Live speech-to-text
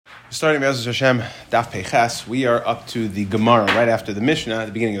Starting Be'ezus Hashem, Daf Peiches, we are up to the Gemara right after the Mishnah at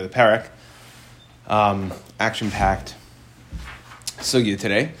the beginning of the parak. Action-packed sugya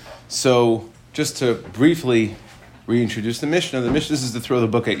today. So, just to briefly reintroduce the Mishnah, this is the throw the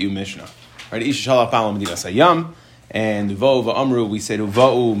book at you Mishnah. Right? Ish Shalach Ba'al Medina Sayam, and Vo Va'amru, we say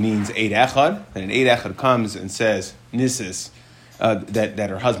Va'u means Eid Echad, and an Eid Echad comes and says Nisis, that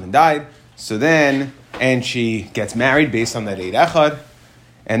her husband died. So then, and she gets married based on that Eid Echad.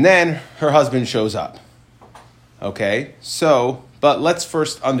 And then her husband shows up. Okay, so, but let's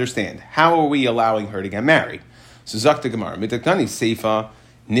first understand, how are we allowing her to get married? So, Zakta Gemara, Mitakani Seifa,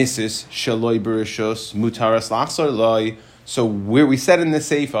 Nisis, Shaloi Bereshus, Mutaras Lachsar Loi. So, where we said in the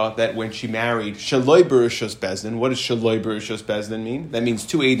Seifa that when she married, Shaloi Bereshus Bezdin, what does Shaloi Bereshus Bezdin mean? That means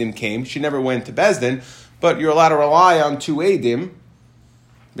two Eidim came. She never went to Bezdin, but you're allowed to rely on two Eidim,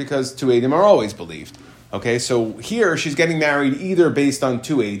 because two Eidim are always believed. Okay, so here she's getting married either based on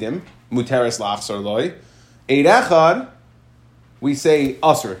two Eidim, Muteres Lachsar Loi. Eid Echad, we say,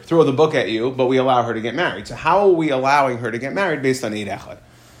 Usr, throw the book at you, but we allow her to get married. So how are we allowing her to get married based on Eid Echad?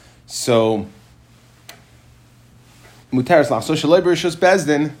 So, Muteres Lachsar Shaloi Bereshus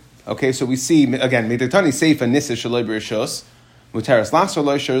Bezdin. Okay, so we see, again, Meditani Seifa Nisa Shaloi Bereshus, Muteres Lachsar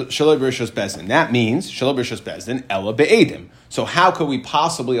Loi Shaloi Bereshus Bezdin. That means, Shaloi Bereshus Bezdin, Ella Be'edim. So how could we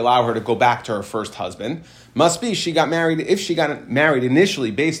possibly allow her to go back to her first husband? Must be she got married, if she got married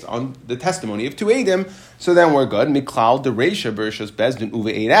initially based on the testimony of two Eidim, so then we're good. Miklal de Reisha Bereshus Bezdin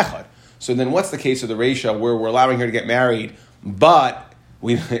Uve Eid Echad. So then what's the case of the Reisha where we're allowing her to get married, but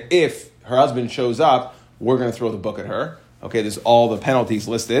if her husband shows up, we're going to throw the book at her. Okay, there's all the penalties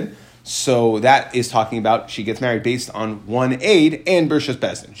listed. So that is talking about she gets married based on one Eid and Bereshus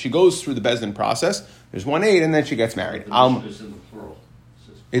Bezdin. She goes through the Bezdin process. There's one Eid and then she gets married.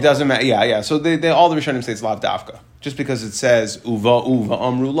 It doesn't matter. Yeah. So they all the Rishonim say it's lav dafka. Just because it says uva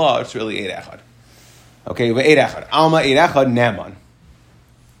amru la, it's really Eid Echad. Okay, Eid Echad. Alma Eid Echad neman.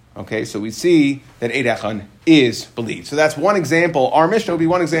 Okay, so we see that Eid Echad is believed. So that's one example. Our Mishnah would be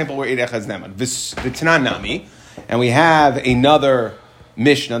one example where Eid Echad is neman. V'tanan nami, and we have another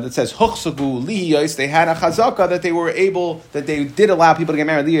Mishnah that says Huchsagu lihiyos. They had a chazaka that they did allow people to get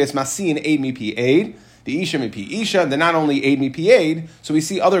married. Lihiyos masin Eid mipi Eid. The Isha mipi Isha. They're not only Eid mipi Eid. So we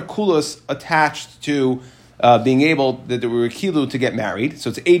see other kulas attached to being able that there were kilu to get married. So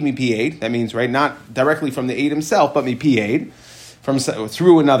it's Eid mipi Eid. That means right, not directly from the Eid himself, but mipi Eid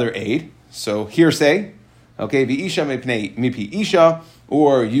through another Eid. So hearsay. Okay, the Isha mipi Isha.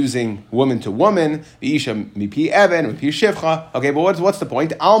 Or using woman to woman, the Isha mipi Even, mipi Shivcha. Okay, but what's the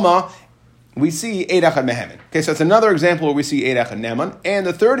point? Alma, we see Eid Echad Mehemen. Okay, so it's another example where we see Eid Echad Neman. And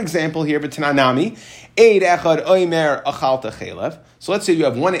the third example here, V'tananami, Eid Echad Oimer Achalta Chelev. So let's say you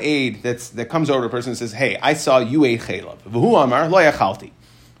have one Eid that comes over to a person and says, hey, I saw you ate Chelev. V'hu Amar Lo Yachalti.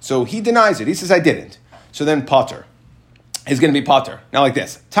 So he denies it. He says, I didn't. So then Potter is going to be Potter. Now like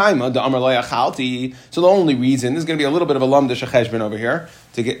this. Taima, the Amar Lo Yachalti. So the only reason, this is going to be a little bit of a lamda shecheshbon over here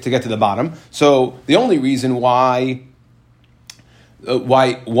to get to the bottom. So the only reason why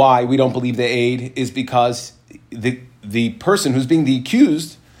we don't believe the aid is because the person who's being the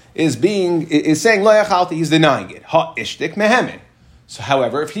accused is saying Lo Yachalti, he's denying it. Ha ishtik mehemen. So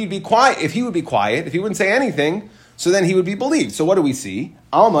however, if he would be quiet, if he wouldn't say anything, so then he would be believed. So what do we see?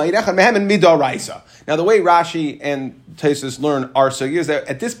 Alma Eidechad Mehemen Midaraisa. Now the way Rashi and Tosfos learn our sugya is that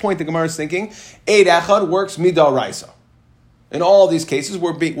at this point the Gemara is thinking Eid Echad works Midaraisa. In all these cases,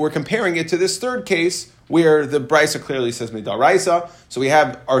 we're comparing it to this third case where the Brisa clearly says Midaraisa. So we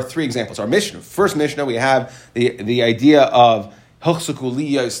have our three examples. Our Mishnah, first Mishnah, we have the idea of Huchsaku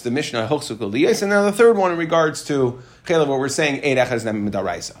liyos, the Mishnah Huchsaku liyos, and then the third one in regards to Chelev, where we're saying Eid Echad is not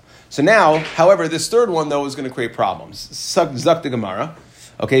Midaraisa. So now, however, this third one, though, is going to create problems. Zak the Gemara.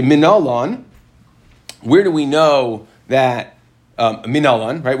 Okay, Minalan. Where do we know that,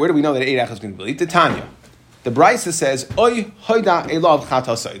 Minalan, right? Where do we know that Eid Echad is going to be believed? Tanya. The Brisa says, Oy hoida elav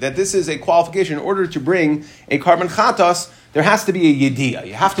chatasai, that this is a qualification. In order to bring a carbon chatas, there has to be a yediyah.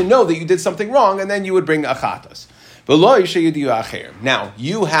 You have to know that you did something wrong, and then you would bring a chatas. Now,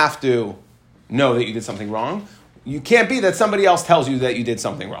 you have to know that you did something wrong. You can't be that somebody else tells you that you did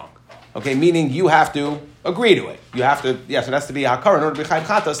something wrong. Okay, meaning you have to agree to it. You have to, yes, it has to be hakar in order to be chayv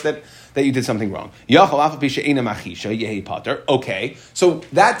chatas that you did something wrong. Okay, so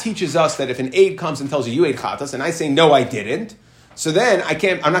that teaches us that if an aid comes and tells you ate chatas, and I say no, I didn't, so then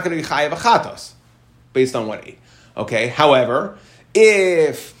I'm not going to be chayv a chatas based on what aid. Okay, however,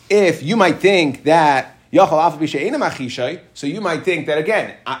 if you might think that so you might think that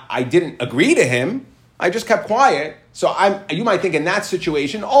again, I didn't agree to him, I just kept quiet. So you might think in that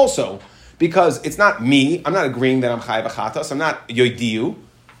situation also, because it's not me, I'm not agreeing that I'm chayav achatas, I'm not yoidiu,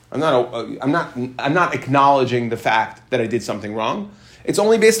 I'm not acknowledging the fact that I did something wrong. It's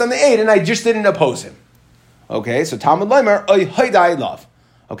only based on the aid, and I just didn't oppose him. Okay, so Talmud Leimer, oy hoida I love.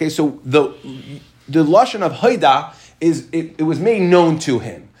 Okay, so the lashon of hoida is it was made known to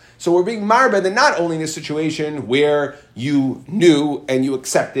him. So we're being marba that not only in a situation where you knew and you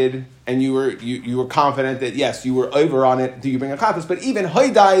accepted and you were confident that yes, you were over on it, do you bring a chatas, but even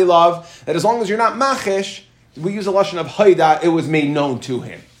hoida I love, that as long as you're not machish, we use a lashon of hoida, it was made known to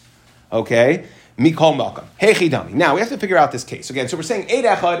him. Okay? Mikol Malkam. Hey Chidami. Now, we have to figure out this case. Again, so we're saying Eid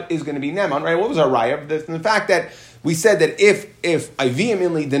Echad is going to be Neman, right? What was our raya? The fact that we said that if I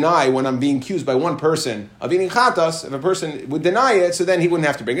vehemently deny when I'm being accused by one person of eating chatas, if a person would deny it, so then he wouldn't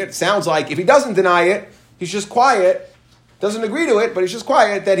have to bring it. It sounds like if he doesn't deny it, he's just quiet, doesn't agree to it, but he's just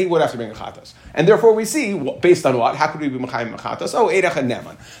quiet, that he would have to bring a chatas. And therefore we see, based on what? How could we be mechayim chatas? Oh, Eid Echad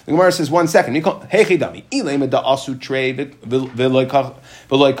Neman. The Gemara says, 1 second. Hey Chidami.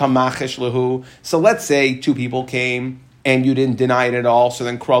 So let's say two people came and you didn't deny it at all, so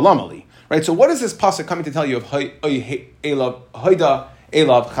then kra lamali. Right? So what is this pasuk coming to tell you of hoida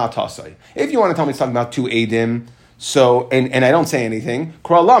elav chatasai? If you want to tell me it's talking about two edim, so and I don't say anything,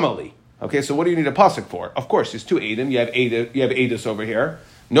 kra lamali. Okay, so what do you need a pasuk for? Of course, there's two edim. You have edus over here.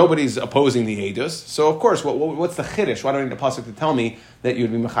 Nobody's opposing the edus. So of course, what's the chiddush? Why do I need a pasuk to tell me that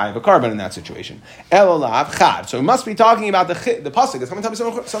you'd be mechayev a carbon in that situation? Elolav chad. So we must be talking about the pasuk. It's coming to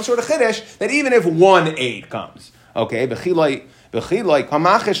tell me some sort of chiddush that even if one aid comes, okay, bechilai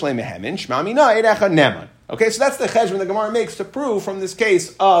kamachish lemehemin shmamina eid echad neman. Okay, so that's the cheshbon the Gemara makes to prove from this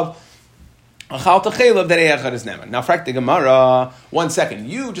case of Achal Techelav that Eid Echad is Neman. Now, frak the Gemara, 1 second.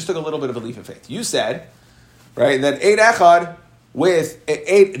 You just took a little bit of a leap of faith. You said, right, that Eid Echad with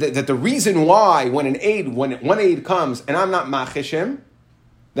that the reason why when one aid comes and I'm not machishim,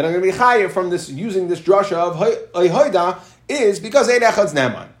 that I'm going to be chayav from this using this drasha of hoida is because Eid Echad's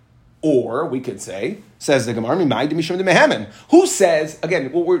Neman. Or we could say, says the Gemara, who says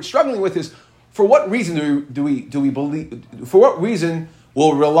again? What we're struggling with is for what reason do we believe? For what reason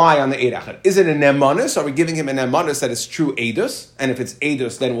will rely on the Eid Echad? Is it a nemanus? Are we giving him a nemanus that is true edus? And if it's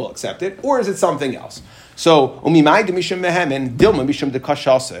edus, then we'll accept it. Or is it something else? So, maybe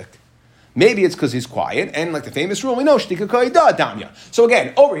it's because he's quiet, and like the famous rule, we know shtika ka'ida damya. So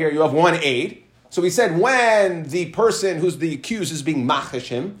again, over here you have one aid. So we said when the person who's the accused is being machish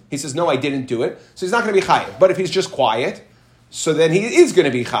him, he says, no, I didn't do it. So he's not going to be chayiv. But if he's just quiet, so then he is going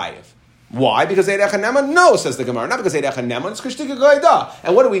to be chayiv. Why? Because Eid Echad Neman? No, says the Gemara. Not because Eid Echad Neman. It's because Shtika Goida.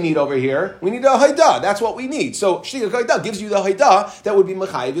 And what do we need over here? We need a Haida. That's what we need. So Shtika Goida gives you the Haida that would be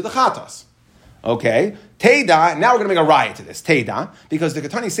Mechayiv the Chatas. Okay? Teida, now we're going to make a riot to this. Teida, because the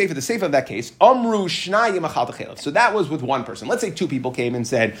Katani Sefer, the Sefer of that case, Amru Shnayim Achal Techelav. So that was with one person. Let's say two people came and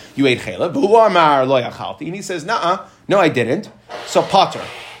said, you ate Chelav. B'hu Amar Lo Yachalti. And he says, no, I didn't. So Pater.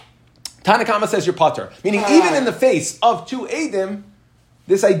 Tanakama says you're Pater. Meaning even in the face of two Eidim,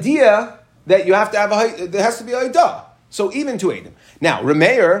 this idea that you have to have there has to be a Eidah. So even to Eidim. Now,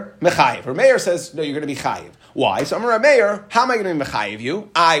 Rameir, Mechayiv. Rameir says, no, you're going to be Chayiv. Why? So I'm Rameir, how am I going to be Mechayiv you?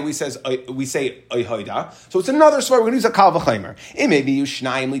 We say Eidah. So it's another story. We're going to use a Kal V'chaimer. It may be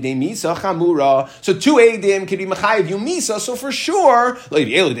Yushnaim Lidei Misa Chamura. So two Eidim can be Mechayiv you Misa. So for sure,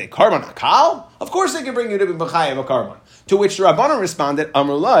 Levi Elidei Karban Akal. Of course they can bring you to be Mechayiv a Karban. To which the Rabbanan responded,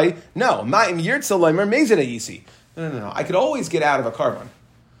 Amrulai, no, Ma'im Yirtza Leimer Mezid Ayisi. No. I could always get out of a Karban.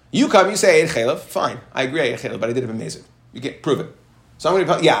 You come, you say Eid Chelav, fine. I agree Eid Chelav, but I did it amazing. You can't prove it. So I'm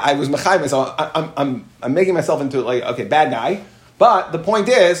going to, I was Mechayiv myself. I'm making myself into bad guy. But the point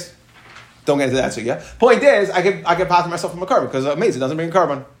is, don't get into that, so yeah. Point is, I could pass myself from a carbon because amazing doesn't bring a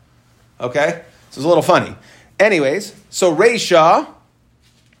carbon. Okay, so it's a little funny. Anyways, so Reisha,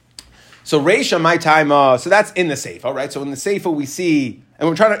 my time. So that's in the Seifa, right? So in the Seifa we see. And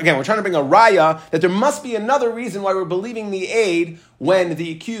we're trying to bring a raya that there must be another reason why we're believing the aid when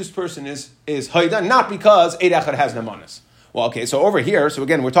the accused person is Haida, not because Eid Echad has Nemanis. Well, okay, so over here, so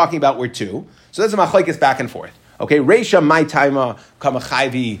again, we're talking about where two. So there's a machlekes back and forth. Okay, Reisha my taima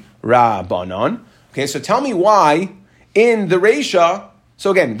kamachayvi Rabbanon. Okay, so tell me why in the Reisha, so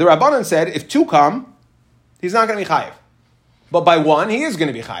again, the Rabbanon said if two come, he's not going to be chayiv. But by one, he is going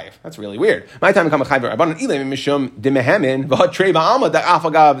to be chayiv. That's really weird. My time come a chayiv. Rabbanon ilem mishum demehemin v'hatrei ba'alma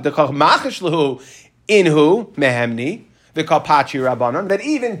da'afagav dechach machish lehu inhu mehemni v'kapachi Rabbanon. That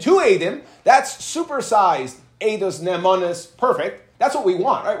even two edim, that's supersized edus nemanis, perfect. That's what we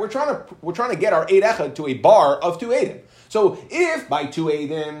want, right? We're trying to get our Eid Echad to a bar of two edim. So if by two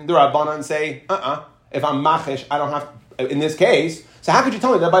edim the Rabbanon say, if I'm machish, I don't have. In this case, so how could you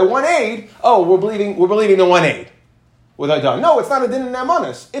tell me that by one aid? Oh, we're believing the one aid. No, it's not a din in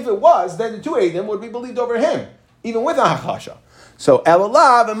Nemanis. If it was, then the two Eidim would be believed over him, even with a Hachasha. So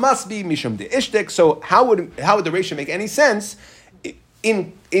elalav, it must be mishum de ishtik. So how would the ratio make any sense?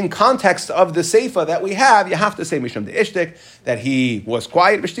 In context of the seifa that we have, you have to say mishum de ishtik, that he was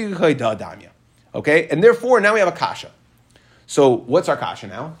quiet. Okay, and therefore now we have a kasha. So what's our kasha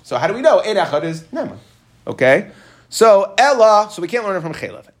now? So how do we know? Eid echad is neman. Okay, so ella. So we can't learn it from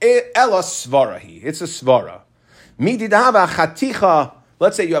chelev. Ella svarahi. It's a svara. Mididava chaticha.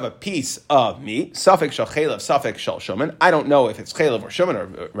 Let's say you have a piece of meat, suffix shal chelev, suffix shal shuman. I don't know if it's chelev or shuman,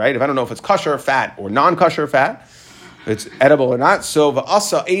 or right. If I don't know if it's kosher fat or non-kosher fat, if it's edible or not. So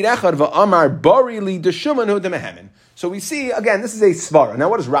va'asa eid echad va'amar barili deshuman hu demehemin. So we see again. This is a svara. Now,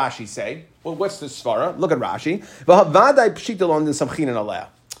 what does Rashi say? Well, what's the svara? Look at Rashi. V'havadai pshita lon de samchinan aleh.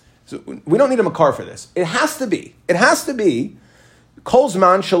 So we don't need a makar for this. It has to be. Kolzman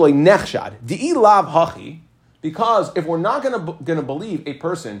shaloi nechshad di'i lav hachi. Because if we're not going to believe a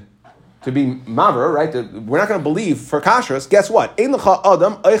person to be maver, right? We're not going to believe for kashrus. Guess what? Ein lecha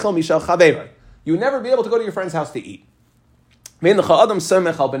adam eichel mishal chaverei. You would never be able to go to your friend's house to eat. Ve'ein lecha adam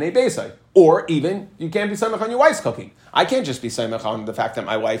samech al bnei beisai. Or even you can't be samech on your wife's cooking. I can't just be samech on the fact that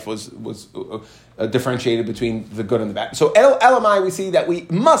my wife was differentiated between the good and the bad. So elamai, we see that we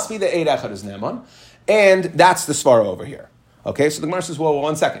must be the eid echad is neman, and that's the svara over here. Okay, so the Gemara says, well,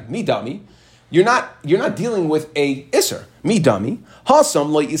 1 second, mi dami. You're not dealing with a isser. Mi dami.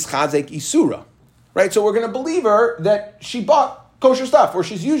 Hasam lo yischazek isura. Right? So we're going to believe her that she bought kosher stuff or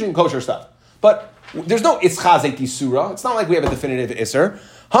she's using kosher stuff. But there's no ischazek isura. It's not like we have a definitive isser.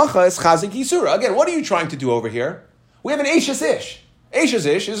 Hacha ischazek isura. Again, what are you trying to do over here? We have an eishes ish. Eishes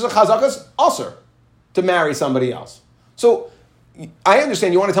ish is a chazakas aser to marry somebody else. So I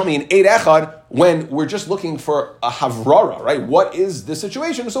understand you want to tell me an eid echad when we're just looking for a havrara, right? What is the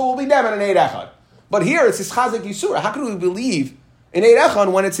situation? So we'll be dem at an eid echad. But here it's ischazik yisura. How can we believe in eid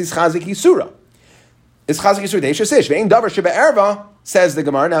echad when it's ischazik yisura? Ischazik yisura deishes ish. Ve'in davar sheba erva, says the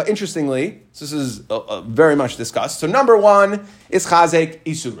Gemara. Now, interestingly, this is very much discussed. So number 1 is chazek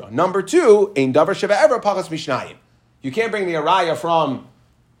isura. Number 2, ein davar sheba erva pachas mishnayim. You can't bring me a raya from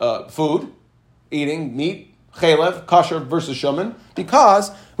food, eating meat, chelev, kosher versus shuman,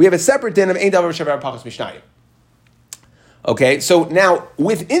 because we have a separate din of ein davar sheba erva pachas mishnayim. Okay, so now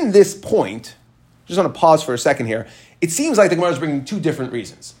within this point, just want to pause for a second here. It seems like the Gemara is bringing 2 different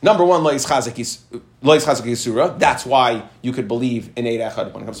reasons. Number 1, lo yischazek yisura. That's why you could believe in eid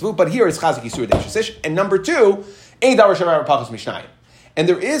echad when it comes to food. But here it's chazek yisura deishasish. And number 2, ein davar sheba erva pachas mishnayim. And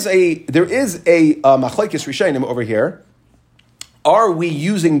there is a machlekes rishayim over here. Are we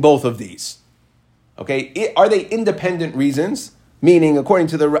using both of these? Okay, are they independent reasons? Meaning, according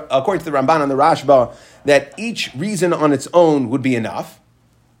to the Ramban and the Rashba, that each reason on its own would be enough.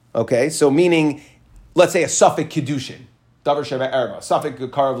 Okay, so meaning, let's say a suffix kiddushin, davar sheva erva, suffix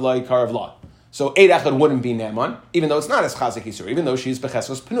karav loy, karav la. So eid echad wouldn't be neman, even though it's not as chazak yisur, even though she's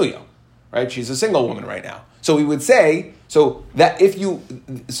bechesos penuyo, right? She's a single woman right now. So we would say, so they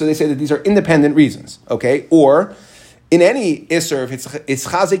say that these are independent reasons, okay? Or in any isur, if it's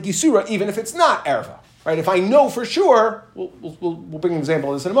chazak yisura, even if it's not erva, right? If I know for sure, we'll bring an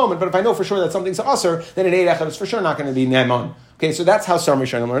example of this in a moment, but if I know for sure that something's asur, then an eid echad is for sure not going to be neman. Okay, so that's how some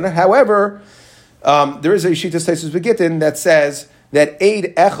Rishonim learn it. However, there is a Shitas Taisus Begitin that says that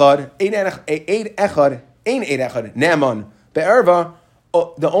eid echad neman be'erva.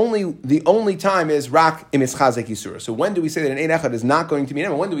 The only time is rak im ischazek yisura. So when do we say that an eid echad is not going to be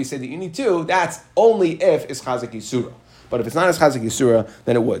neman? When do we say that you need 2? That's only if ischazek yisura. But if it's not ischazek yisura,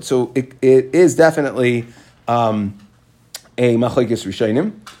 then it would. So it is definitely a machlekes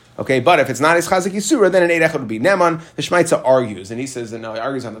rishonim. Okay, but if it's not ischazek yisura, then an eid echad would be neman. The Shmaitza argues, and he says, and no, he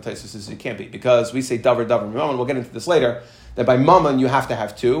argues on the Taisus, says it can't be, because we say davar mammon. We'll get into this later. That by mammon you have to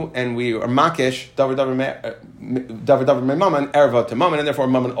have 2, and we are makish davar mammon erva to mammon, and therefore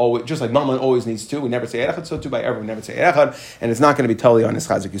mammon always, just like mammon always needs 2. We never say eid echad, so too by erva we never say eid echad, and it's not going to be totally on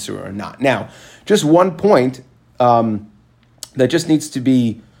ischazek yisura or not. Now, just one point that just needs to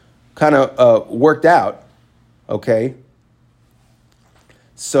be kind of worked out. Okay.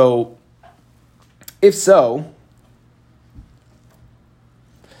 So, if so,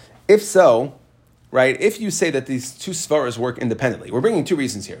 right, if you say that these 2 svaras work independently, we're bringing 2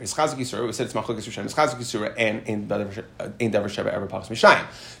 reasons here. It's chazak yisura, we said it's machlokes rishayim, it's chazak yisura, and ein davar sheva erva pachas mishayim.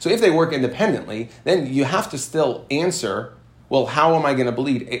 So if they work independently, then you have to still answer, well, how am I going to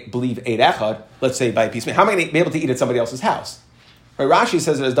believe eid echad, let's say by a piece? How am I going to be able to eat at somebody else's house? Right, Rashi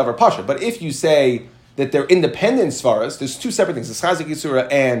says it as davar pasha, but if you say that they're independent svaras, there's 2 separate things, it's chazak yisura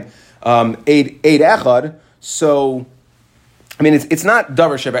and eid echad, so, I mean, it's not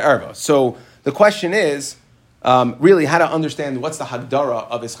davar sheva erva. So the question is, really how to understand what's the Hagdara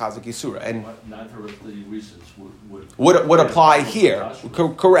of Ischazik Yisura. And neither of the reasons would apply here.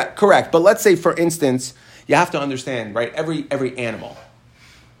 Correct. But let's say, for instance, you have to understand, right? Every animal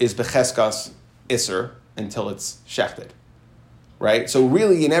is Becheskas Isser until it's shechted. Right? So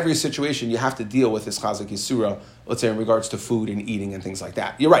really, in every situation, you have to deal with this Chazik Yisura, let's say in regards to food and eating and things like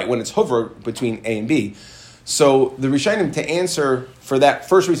that. You're right, when it's hover between A and B. So the Rishonim, to answer for that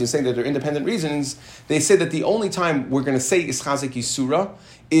first reason, saying that they're independent reasons, they say that the only time we're going to say is Chazik Yisura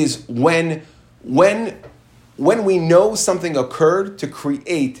is when we know something occurred to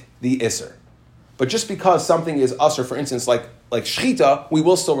create the Isser. But just because something is Usser, for instance, like Shchita, we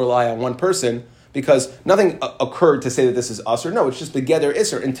will still rely on one person, because nothing occurred to say that this is usher. No, it's just begeder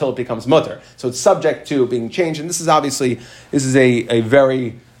isser until it becomes mutter. So it's subject to being changed. And this is a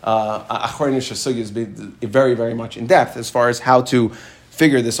very achronish is very, very much in depth as far as how to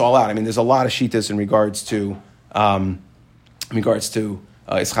figure this all out. I mean, there's a lot of shittas in regards to Ischazik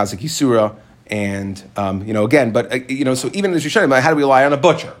Yisura. And, again, but, so even as you're showing, how do we rely on a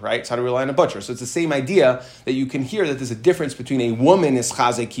butcher, right? So how do we rely on a butcher? So it's the same idea that you can hear that there's a difference between a woman is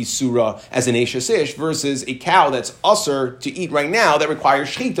chazek kisura as an eshes ish versus a cow that's usher to eat right now that requires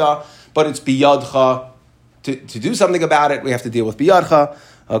shchita, but it's biyadcha to do something about it. We have to deal with biyadcha,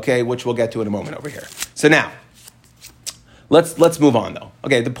 okay, which we'll get to in a moment over here. So now, let's move on though.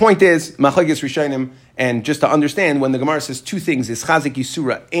 Okay, the point is, machlokes rishonim, and just to understand, when the Gemara says two things, is chazek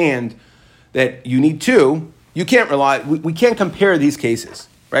kisura and that you need two, you can't rely, we can't compare these cases,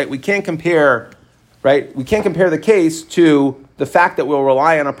 right? We can't compare the case to the fact that we'll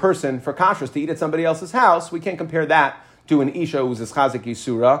rely on a person for kashrus to eat at somebody else's house. We can't compare that to an isha who's a chazik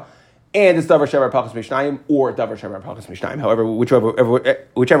yisura, and it's davar shevar pachas mishnayim, or davar shevar pachas mishnayim, however,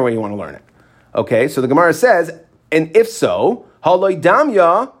 whichever way you want to learn it. Okay, so the Gemara says, and if so, haloi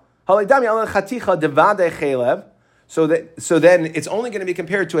damya ala chaticha devadei chelev. So then it's only going to be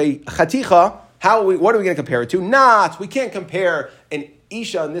compared to a chaticha. What are we going to compare it to? We can't compare an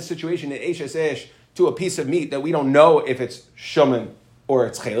isha in this situation, an eshes ish, to a piece of meat that we don't know if it's shuman or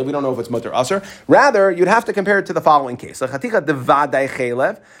it's chelev. We don't know if it's mutter aser. Rather, you'd have to compare it to the following case: a chaticha devadai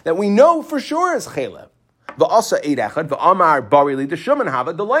chelev that we know for sure is chelev. V'asa eid echad v'amar barili the shuman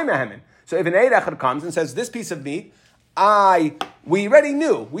hava delay mehemin. So if an eid echad comes and says this piece of meat, we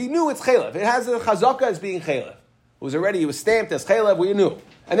knew it's chelev. It has a chazaka as being chelev. It was stamped as chelev, we knew.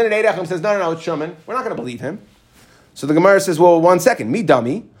 And then an Eidachim says, no, it's shuman. We're not going to believe him. So the Gemara says, well, 1 second. Mi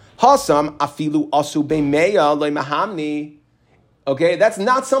dami, hasam afilu asu bemeya mahamni. Okay, that's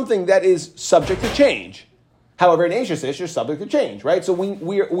not something that is subject to change. However, an eshes ish is subject to change, right? So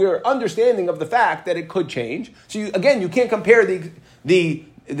we're understanding of the fact that it could change. So you can't compare the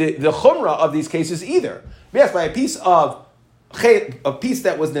chumrah of these cases either. Yes, by a piece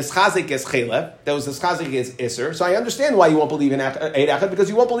that was neschazik as chelev, that was neschazik as iser. So I understand why you won't believe in eid echad, because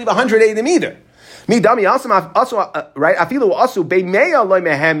you won't believe 100 eidim either. Right? Afilu asu beimeya loy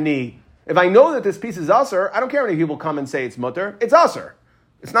mehemni. If I know that this piece is aser, I don't care if people come and say it's mutter. It's aser.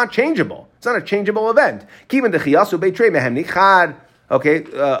 It's not changeable. It's not a changeable event. Kiven dechiyasu beitrei mehemni chad. Okay,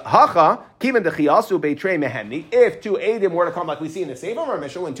 hacha kiven dechiyasu beitrei mehemni. If two eidim were to come, like we see in the Sefer or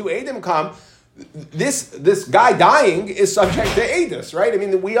Mishnah, when two eidim come, this guy dying is subject to edus, right? I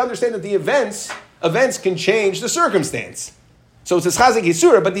mean, we understand that the events can change the circumstance. So it's a chazik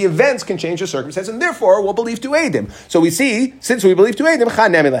yisura, but the events can change the circumstance, and therefore we'll believe to edim. So we see, since we believe to edim,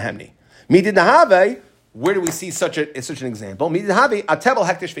 chan nemi lahemni. Midid nahave, where do we see such an example? Midid nahave atevel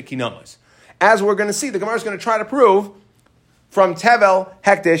hektish v'kinamas. As we're going to see, the Gemara is going to try to prove from tevel,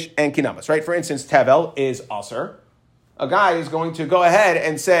 hektish, and kinamas, right? For instance, tevel is aser. A guy is going to go ahead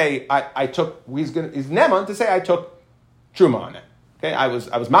and say, he's neman to say I took truma on it. Okay, I was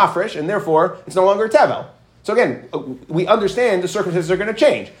mafresh, and therefore it's no longer tevel. So again, we understand the circumstances are going to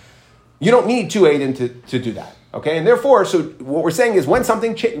change. You don't need two eidim to do that. Okay, and therefore, so what we're saying is when the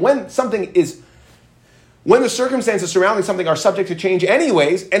circumstances surrounding something are subject to change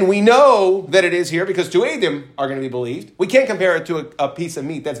anyways, and we know that it is here because two eidim are going to be believed, we can't compare it to a piece of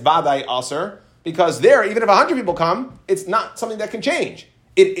meat that's vadai aser. Because there, even if 100 people come, it's not something that can change.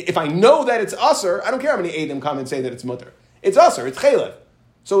 If I know that it's usher, I don't care how many eidim come and say that it's mutter. It's usher, it's chelev.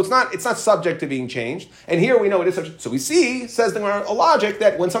 So it's not subject to being changed. And here we know it is subject. So we see, says the Gemara, a logic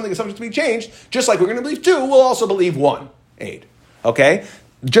that when something is subject to be changed, just like we're going to believe two, we'll also believe one aid. Okay?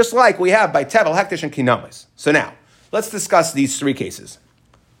 Just like we have by tevel, hektish, and kinamis. So now, let's discuss these three cases,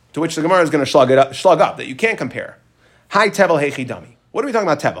 to which the Gemara is going to slug up, that you can't compare. Hi tevel, hechi dami. What are we talking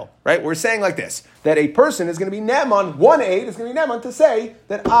about tevel, right? We're saying like this, that a person is going to be neman, one aid is going to be neman to say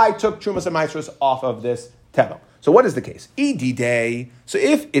that I took trumas and maestros off of this tevel. So what is the case? Ed day. So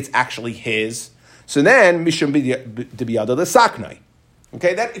if it's actually his, So then, mishum debiyada lesaknai.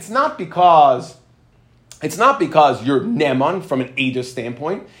 Okay, that it's not because you're neman from an Eidos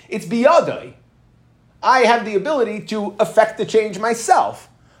standpoint. It's biyadai. I have the ability to affect the change myself.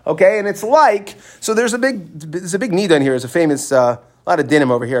 Okay, and it's like, so there's a big nida in here. There's a famous, a lot of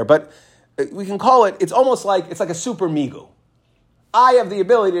dinim over here, but we can call it, it's almost like, it's like a super migu. I have the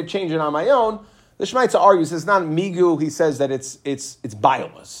ability to change it on my own. The Shmaitza argues it's not migu. He says that it's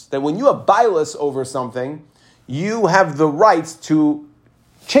biolus. That when you have biolus over something, you have the right to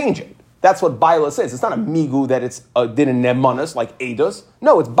change it. That's what biolus is. It's not a migu that it's a din in nemanis like Eidos.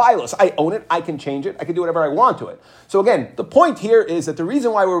 No, it's biolus. I own it. I can change it. I can do whatever I want to it. So again, the point here is that the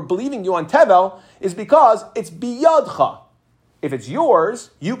reason why we're believing you on tevel is because it's biyadcha. If it's yours,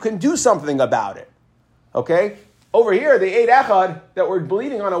 you can do something about it. Okay? Over here, the Eid Echad that we're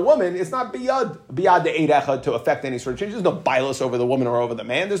believing on a woman is not biyad the Eid Echad to affect any sort of change. There's no bias over the woman or over the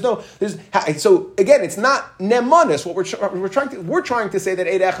man. So again, it's not nemanis. What we're trying to say that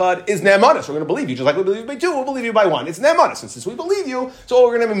Eid Echad is nemanis. We're going to believe you just like we believe you by two. We'll believe you by one. It's nemanis, and since we believe you, so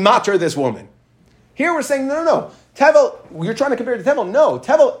we're going to matter this woman. Here we're saying no. Tevel, you're trying to compare it to Tevel. No,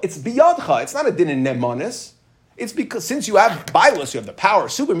 Tevel, it's biyadcha. It's not a din in nemanis. It's because since you have bilus, you have the power,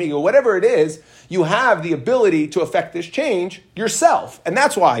 super migu, whatever it is, you have the ability to affect this change yourself. And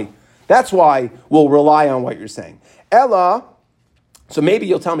that's why we'll rely on what you're saying. Ella, so maybe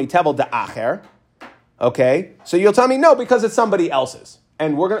you'll tell me tevel da'acher, okay? So you'll tell me no, because it's somebody else's.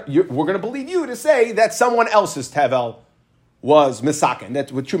 And we're gonna believe you to say that someone else's tevel was misaken,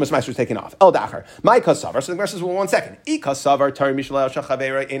 that with Trumas Meister is taken off. El dacher. My kasavar. So the question is, well, 1 second. Ikasavar tari mishalel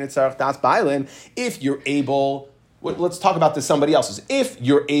shachavera ein etzarach das bailin. If you're able, let's talk about this somebody else's. If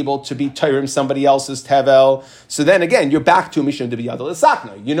you're able to be tayrim somebody else's tevel, so then again, you're back to mishum debiyadal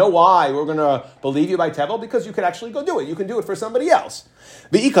esakna. You know why we're going to believe you by tevel? Because you could actually go do it. You can do it for somebody else.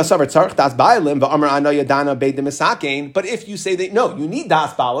 But if you say that, no, you need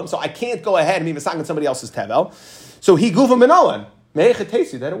das balim, so I can't go ahead and be misaken somebody else's tevel. So he gufa minolan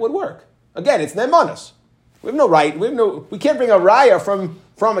meichetesi that it would work. Again, it's nemanis. We have no right. We can't bring a raya from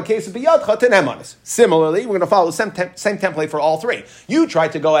a case of biyadcha to nemanis. Similarly, we're going to follow the same template for all three. You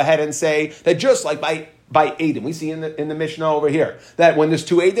tried to go ahead and say that just like by Eidim, we see in the Mishnah over here that when there's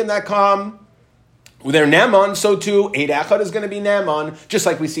two Eidim that come, they're neman, so too Eid Echad is going to be neman, just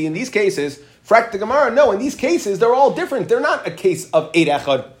like we see in these cases. Frak the Gemara, no, in these cases they're all different. They're not a case of Eid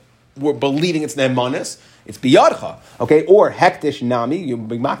Echad. We're believing it's nemanis. It's biyadcha, okay, or hektish nami, you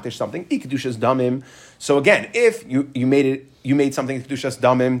makdish something, ikedushas damim. So again, if you made something kedushas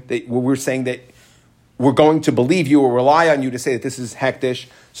damim, that we're saying that we're going to believe you or rely on you to say that this is hektish.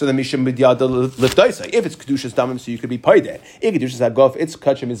 So the mishum b'yada liftaisa. If it's kedushas damim, so you could be paideh. Ikedushas haguf, it's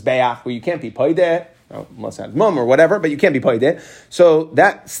kachim is bayach, where you can't be paideh, unless it's mum or whatever, but you can't be paideh. So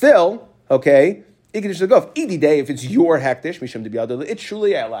that still, okay, ikedushas haguf, idi day, if it's your hektish mishum b'yada, it's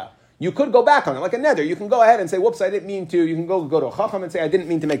shuli ela. You could go back on it, like a nether. You can go ahead and say, whoops, I didn't mean to. You can go to a chacham and say, I didn't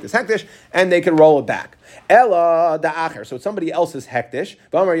mean to make this hektish, and they can roll it back. Ella da'acher. So it's somebody else's hektish.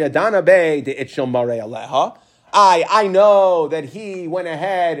 V'amar yadana be de itchil marei aleha. I know that he went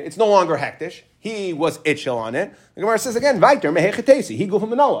ahead. It's no longer hektish. He was itchil on it. The Gemara says again, vayter mehechetesi. He gufim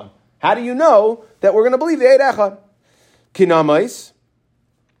menolan. How do you know that we're going to believe the Eid Echad? Kinamais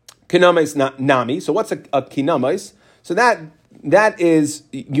nami. So what's a kinamais? So that is,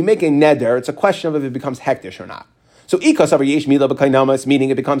 you make a neder, it's a question of if it becomes hektish or not. So, yesh mila b'kainamas,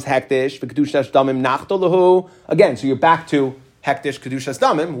 meaning it becomes hektish, v'kedushas damim nachtolahu. Again, so you're back to hektish kedushas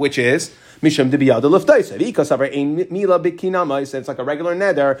damim, which is mishum debiyada liftaisa. V'ikasavar ein mila b'kainamas, it's like a regular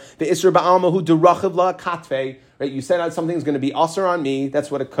neder. V'isr ba'almahu derachiv la katve. Right, you said that something's going to be asr on me. That's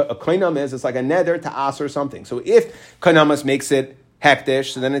what a kainam is. It's like a neder to asr something. So if kainamas makes it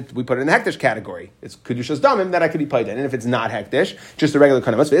hektish, so then we put it in the hektish category. It's kedushas damim that I could be paid in. And if it's not hektish, just a regular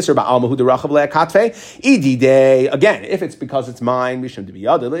kind of v'isr ba'almahu derachav le'akatfe idi day. Again, if it's because it's mine, mishum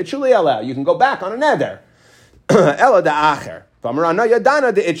debiyada it truly allow. You can go back on a neder. Ela da'acher.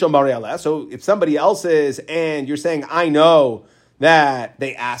 So if somebody else's and you're saying I know that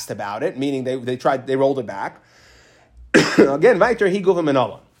they asked about it, meaning they rolled it back. Again, vayter he guvim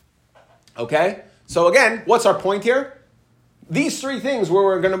menolan. Okay, so again, what's our point here? These three things where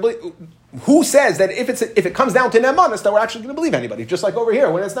we're going to believe. Who says that if it comes down to nemanis that we're actually going to believe anybody? Just like over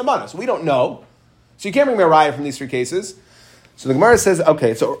here when it's nemanis, we don't know, so you can't bring me a raya from these three cases. So the Gemara says,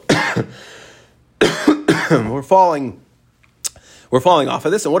 okay, so we're falling off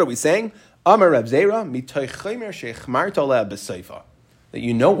of this, and what are we saying? Amar Reb Zera mitoichemer shechmarta le b'seifa. That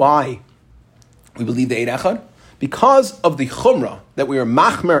you know why we believe the Eid Echad? Because of the chumrah that we are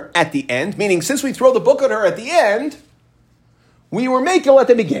machmer at the end, meaning since we throw the book at her at the end, we were makel at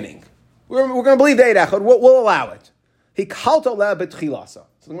the beginning. we're going to believe the Eid Echad. We'll allow it. He kalta le betchilasa. So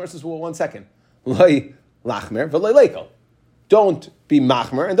the Gemara says, well, 1 second. Loi lachmer v'loi lekel. Don't be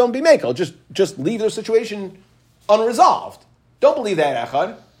machmer and don't be mekel. Just leave the situation unresolved. Don't believe the Eid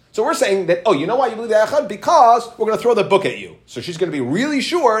Echad. So we're saying that, you know why you believe the Echad? Because we're going to throw the book at you. So she's going to be really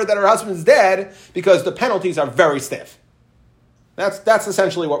sure that her husband's dead because the penalties are very stiff. That's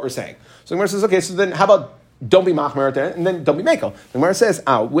essentially what we're saying. So the Gemara says, okay, so then how about don't be machmer and then don't be mekel? The Gemara says,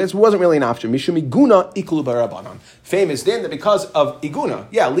 it wasn't really an option. Mishum iguna iklu barabanan. Famous din that because of iguna,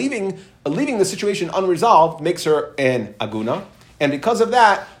 leaving the situation unresolved makes her an aguna. And because of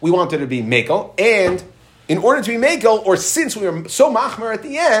that, we want her to be mekel. And in order to be mekel, or since we were so machmer at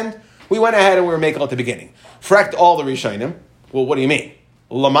the end, we went ahead and we were mekel at the beginning. Frekt all the Rishonim. Well, what do you mean?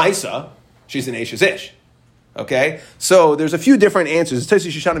 Lamaisa, she's an Eish Ish. Okay, so there's a few different answers.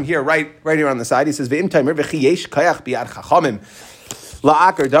 Tosfos Yeshanim here, right here on the side. He says, "Ve'im taimer v'chiyesh kayach biad chachamim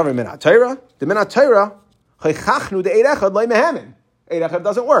la'akar davar min ha'Torah. The min ha'Torah chaychachnu de'eid echad loy mehemen. Eid echad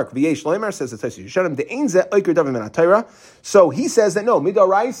doesn't work. V'yesh loimer says the Tosfos Yeshanim de'ein ze oiker davar min ha'Torah. So he says that no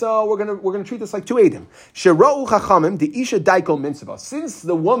midaraisa we're gonna treat this like two eidim. Shera'u chachamim de'isha daiko mitzvah. Since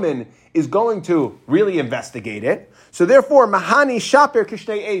the woman is going to really investigate it, so therefore mahani shaper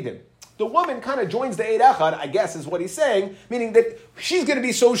kishnei eidim. The woman kind of joins the Eid Echad, I guess is what he's saying, meaning that she's going to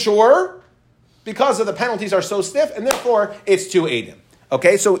be so sure because of the penalties are so stiff, and therefore it's two Eidim.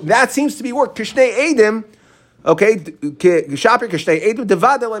 Okay, so that seems to be work. Kishnei Eidim, okay, Shaper Kishnei Eidim,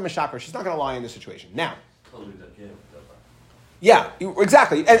 Devad Elei Meshaper. She's not going to lie in this situation. Now, yeah,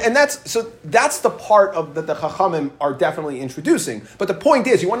 exactly, and that's the part of that the Chachamim are definitely introducing. But the point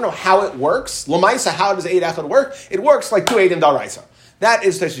is, you want to know how it works. L'maisa, how does Eid Echad work? It works like two Eidim Daraisa. That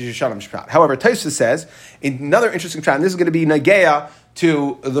is Tosfos Yeshanim's prat. However, Tosfos says, another interesting prat, and this is going to be Nageya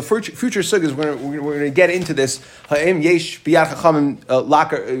to the future sugas. We're going to get into this. Ha'im yesh biyad chachamim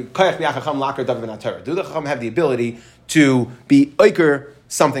lakar koyach biyad chacham lakar davar min ha'Torah. Do the chacham have the ability to be oiker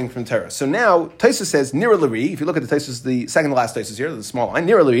something from Torah? So now Tosfos says nira l'ri. If you look at the Tosfos, the second to last Tosfos here, the small line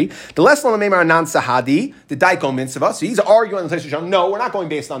nira l'ri. The less l'meimar anan sahadi the daiko mitzvah. So he's arguing the Tosfos Yeshanim. No, we're not going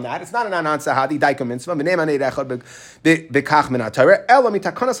based on that. It's not an anan sahadi daiko mitzvah. B'neim anei echad bekach min ha'Torah. Ela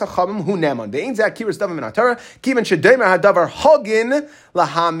mitakonas hachamim hu neman. Be'ein zeh akiras davar min ha'Torah. Kiven shedemer hadavar hagin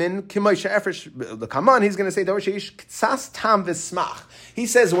lahamin k'moshe efresh l'kaman. He's going to say davar sheish k'tzas tam v'smach. He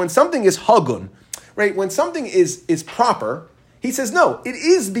says when something is hagun, right? When something is proper. He says, no, it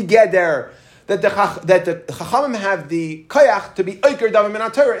is begeder that the Chachamim have the koyach to be oiker davar min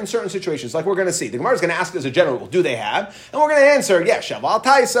ha'Torah in certain situations, like we're going to see. The Gemara is going to ask as a general rule, do they have? And we're going to answer, yes, shaval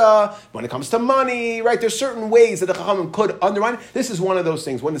taisa, when it comes to money, right? There's certain ways that the Chachamim could undermine. This is one of those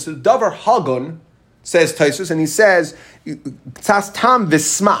things. When it's a davar hagun, says Tosfos, and he says, "Tzas tam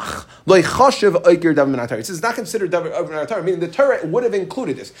v'smach loy choshev oiker davar min ha'Torah." It says it's not considered davar min ha'Torah, meaning the Torah would have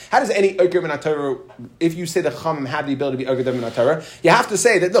included this. How does any oiker min ha'Torah, if you say the Chachamim have the ability to be oiker davar min ha'Torah, you have to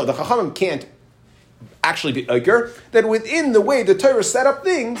say that no, the Chachamim can't actually be oiker. That within the way the Torah set up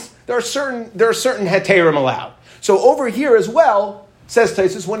things, there are certain heterim allowed. So over here as well, says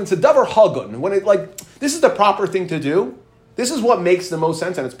Tosfos, when it's a davar hagun, when it this is the proper thing to do. This is what makes the most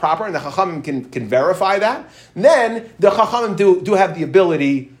sense, and it's proper, and the Chachamim can verify that. Then the Chachamim do have the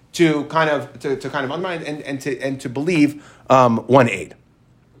ability to kind of undermine and to believe one aid.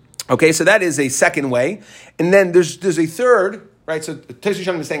 Okay, so that is a second way, and then there's a third, right? So Tosfos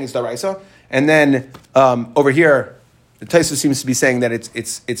Yeshanim is saying it's daraisa, and then over here. The Tosfos seems to be saying that it's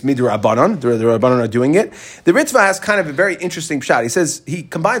midrabanan. The Rabbanan are doing it. The Ritva has kind of a very interesting pshat. He says he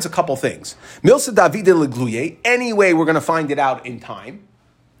combines a couple things. Milsa David legluye. Anyway, we're going to find it out in time.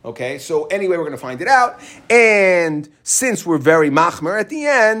 Okay, so anyway, we're going to find it out, and since we're very machmer at the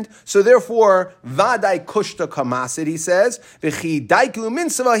end, so therefore vaday kushta kamasid. He says v'chi daiku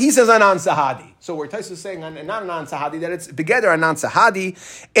minsava. He says anan sahadi. So we're Tosfos saying not anan sahadi, that it's begeder anan sahadi,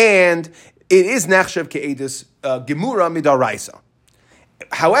 and it is nechshav ke'edus gemura midaraisa.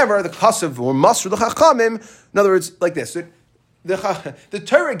 However, the kasav or masr the chachamim, in other words, like this, the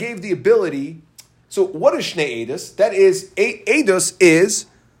Torah gave the ability. So what is shnei edus? That is, edus is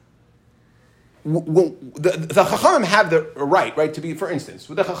the chachamim have the right to be. For instance,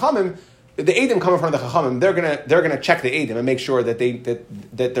 with the chachamim, the edim come in front of the chachamim. They're gonna check the edim and make sure that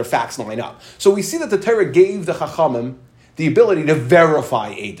that their facts line up. So we see that the Torah gave the chachamim the ability to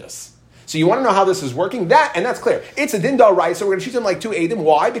verify edus. So you want to know how this is working? That's clear. It's a din d'oraisa, so we're going to treat them like two edim.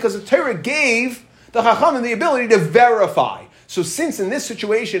 Why? Because the Torah gave the chachamim the ability to verify. So since in this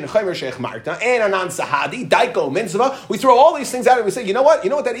situation, Chaymer Sheikh Marta and Anan Sahadi, Daiko, Mitzvah, we throw all these things out and we say, you know what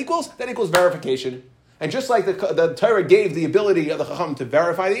that equals? That equals verification. And just like the Torah gave the ability of the chacham to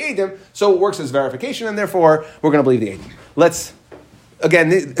verify the edim, so it works as verification, and therefore we're going to believe the edim. Let's again,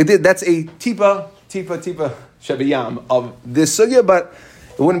 that's a tipa shabiyam of this sugya, but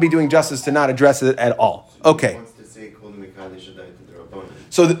it wouldn't be doing justice to not address it at all. Okay.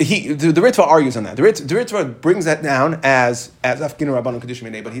 So the Ritva argues on that. The Ritva brings that down as Afkinu Rabbanu Kedushin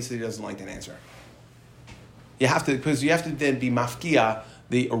Minei, but he says he doesn't like that answer. You have to then be mafkia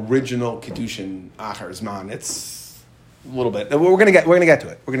the original Kedushin Achar Zman. It's a little bit. We're going to get to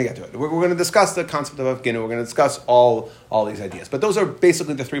it. We're going to discuss the concept of Afkinu. We're going to discuss all these ideas. But those are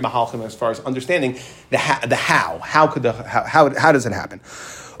basically the three mahalchim as far as understanding the how. How does it happen?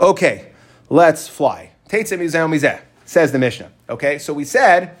 Okay, let's fly. Teitzeh mizeh mizeh. Says the Mishnah. Okay, so we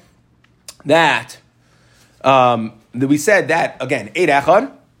said that again, Eid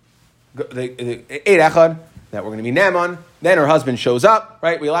Echad, that we're going to be Naaman. Then her husband shows up,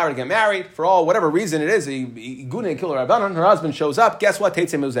 right? We allow her to get married for whatever reason it is. He guna kill her Rabbanon. Her husband shows up. Guess what?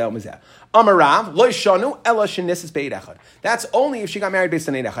 Teitzeh mizeh mizeh. Amarav lo yishanu ela shenisses be'Eid Echad. That's only if she got married based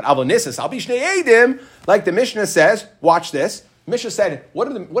on Eid Echad. Avo nisses al bishnei eidim, like the Mishnah says. Watch this. Mishnah said, what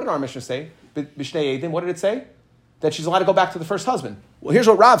did our Mishnah say? Bishnei eidim. What did it say? That she's allowed to go back to the first husband. Well, here's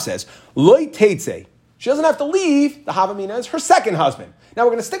what Rav says. Loi teitzeh. She doesn't have to leave. The Havamina is her second husband. Now, we're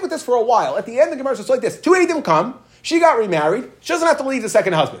going to stick with this for a while. At the end, the Gemara says like this. Two Eidim come. She got remarried. She doesn't have to leave the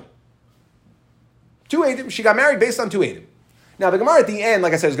second husband. Two Eidim. She got married based on two Eidim. Now, the Gemara at the end,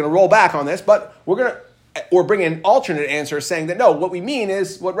 like I said, is going to roll back on this, but we're bringing an alternate answer saying that no, what we mean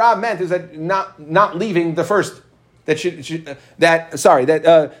is, what Rav meant is that not leaving the first, Loi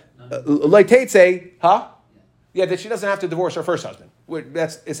teitzeh, yeah, that she doesn't have to divorce her first husband.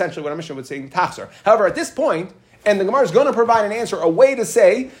 That's essentially what our Mishnah would say, tachzor. However, at this point, and the Gemara is going to provide an answer, a way to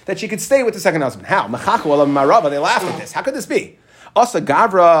say that she could stay with the second husband. How? They laugh at this. How could this be? Asa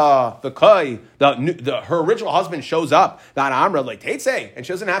Gavra, the Kai, her original husband shows up, that Amra, like Teitzeh, and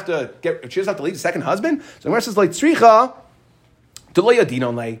she doesn't have to leave the second husband. So the Gemara says, like Tzricha,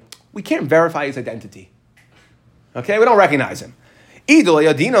 we can't verify his identity. Okay, we don't recognize him. What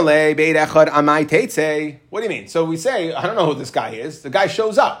do you mean? So we say, I don't know who this guy is. The guy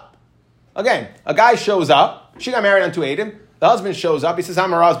shows up. Again, a guy shows up. She got married on two Eidim. The husband shows up. He says,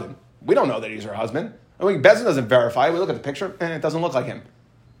 I'm her husband. We don't know that he's her husband. I mean, Bezin doesn't verify. We look at the picture, and it doesn't look like him.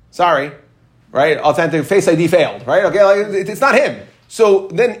 Sorry. Right? Authentic Face ID failed. Right? Okay, it's not him. So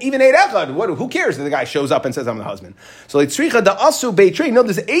then even Eid Echad, who cares that the guy shows up and says, I'm the husband? So like Tzricha da asu beitri. No,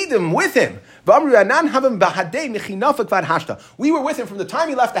 there's Eidim with him. We were with him from the time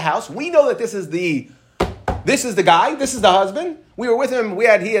he left the house. We know that this is the guy. This is the husband. We were with him.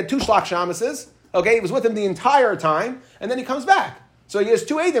 He had two shlach shamases. Okay, he was with him the entire time, and then he comes back. So he has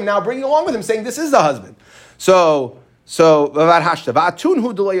two Eidim now bringing along with him, saying this is the husband. So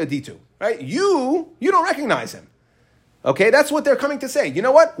right? You don't recognize him. Okay, that's what they're coming to say. You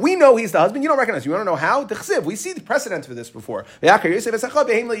know what? We know he's the husband. You don't recognize him. You want to know how? We see the precedent for this before. We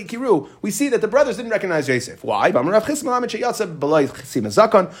see that the brothers didn't recognize Yosef. Why? Because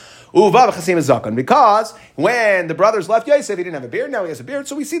when the brothers left Yosef, he didn't have a beard. Now he has a beard.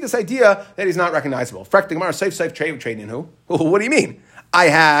 So we see this idea that he's not recognizable. What do you mean? I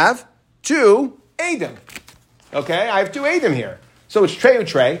have two Eidim. Okay, I have two Eidim here. So it's Trey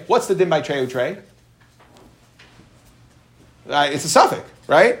Utrey. What's the din by Trey Utrey? It's a suffix,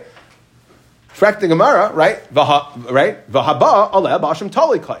 right? Frek the Gemara, right? V'haba aleh b'ashem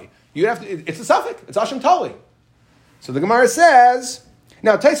tali klai. You have to. It's a suffix. It's ashem tali. So the Gemara says.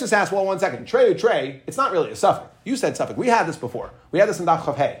 Now Taisus asks, well, 1 second. Trey. It's not really a suffix. You said suffix. We had this before. We had this in Daf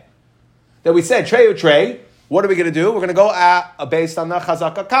Chav Hey. That we said Trey. What are we going to do? We're going to go based on the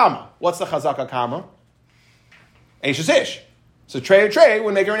chazaka kama. What's the chazaka kama? Eishes ish. So Trey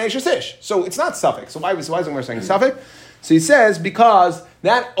would make her an Eishes ish. So it's not suffix. So why is the Gemara saying suffix? So he says, because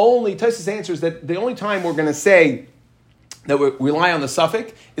Tosfos answers that the only time we're going to say that we rely on the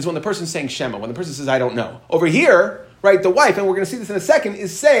suffix is when the person's saying Shema, when the person says, I don't know. Over here, right, the wife, and we're going to see this in a second,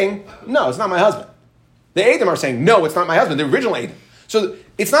 is saying, no, it's not my husband. The Eidim are saying, no, it's not my husband, the original Eidim. So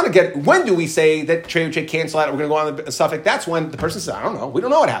it's not a get. When do we say that Trey cancel out, we're going to go on the suffix? That's when the person says, I don't know, we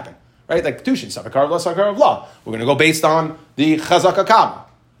don't know what happened. Right, like Kedushin, suffix of law. We're going to go based on the Chazaka Kama.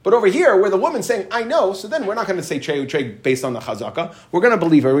 But over here, where the woman's saying, I know, so then we're not going to say Trey based on the Chazaka. We're going to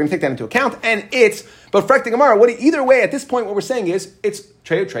believe her. We're going to take that into account. And but Frek the Gemara, either way, at this point, what we're saying is, it's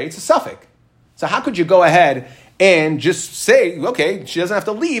Trey, it's a suffix. So how could you go ahead and just say, okay, she doesn't have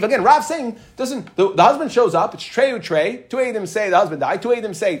to leave? Again, Rav's saying, the husband shows up, it's Trey. Two of them say the husband died. Two of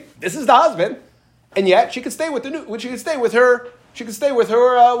them say, this is the husband. And yet, she could stay with her,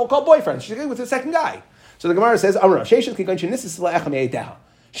 we'll call boyfriend. She could stay with the second guy. So the Gemara says,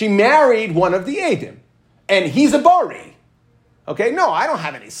 she married one of the Eidim, and he's a Bari. Okay, no, I don't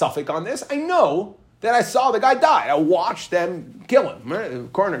have any suffix on this. I know Then I saw the guy die. I watched them kill him. The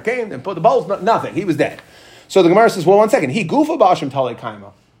coroner came, then put the bowls, nothing. He was dead. So the Gemara says, well, one second. He gufa b'ashim talei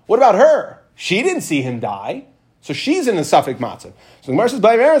kaima. What about her? She didn't see him die. So she's in the suffix matzav. So the Gemara says,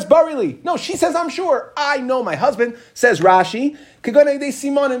 "Ba'eres barili." No, she says, "I'm sure. I know my husband." Says Rashi, "Kagone de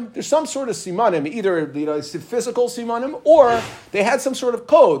simanim." There's some sort of simanim, either it's a physical simanim, or they had some sort of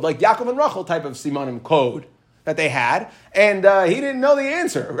code, like Yaakov and Rachel type of simanim code that they had, and he didn't know the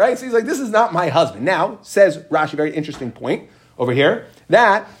answer, right? So he's like, "This is not my husband." Now says Rashi, very interesting point over here,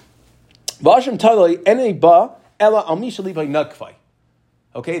 that v'ashim talei enei ba ela al mishali v'nakfai.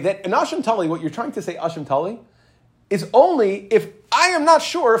 Okay, that in Ashim Tali, what you're trying to say, Ashim Tali, is only if I am not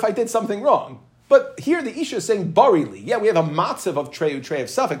sure if I did something wrong. But here the Isha is saying barili. Yeah, we have a matziv of trey of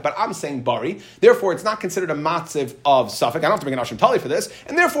suffix, but I'm saying bari. Therefore, it's not considered a matziv of suffix. I don't have to make an Ashim Tali for this.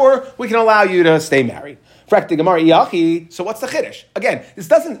 And therefore, we can allow you to stay married. Frakti Gemara Iyachi. So what's the chiddush? Again, this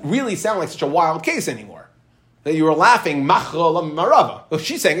doesn't really sound like such a wild case anymore. That you were laughing, machol marava. Well,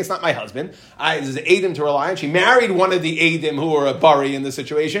 she's saying it's not my husband. This is Adam to rely on. She married one of the Adam who were a bari in this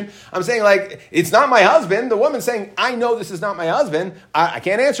situation. I'm saying, like, it's not my husband. The woman's saying, I know this is not my husband. I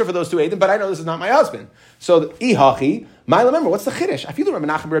can't answer for those two Adam, but I know this is not my husband. So, ihachi, remember, what's the chiddush? I feel the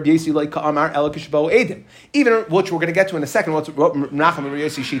Menachem Rabbi Yossi like ka'amar el kishbo Adam. Even, which we're going to get to in a second, what Menachem Rabbi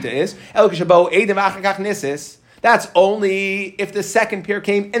Yossi shita is, el kishbo Adam achakach nisis. That's only if the second pair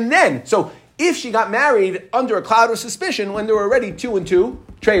came, and then, so, if she got married under a cloud of suspicion when there were already 2 and 2,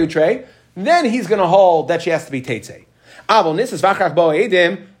 trey, then he's going to hold that she has to be tetzei. Avol nisas v'achach bo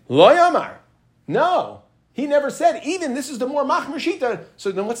edim lo yamar. No, he never said. Even this is the more machmer shita.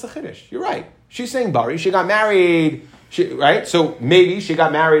 So then what's the chiddush? You're right. She's saying bari. She got married, right? So maybe she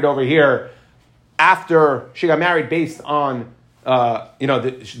got married over here after she got married based on the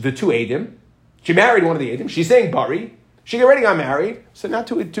 2 edim. She married one of the edim. She's saying bari. She already got married, so now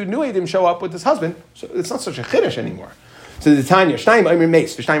two new Eidim show up with this husband, so it's not such a chiddush anymore. So the Tanya, Shnayim Amr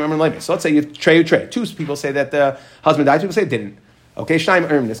Meis, Shnayim Amr Lemis. So let's say you trey. 2 people say that the husband died, 2 people say it didn't. Okay, Shnayim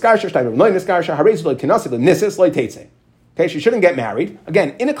Amr Niskarsha, Shnayim Amr Loy Niskarsha, Harezu Loy Kinasiv, Nisis Loy Teitze. Okay, she shouldn't get married.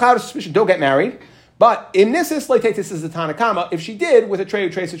 Again, in a cloud of suspicion, don't get married. But in Nisis Loy Teitze is the Tanakama. If she did with a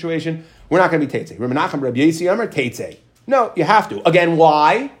trey situation, we're not going to be Teitze. Remenachem Rabbi Yossi Amr Teitze. No, you have to. Again,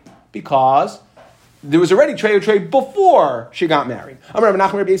 why? Because there was already trey before she got married. That's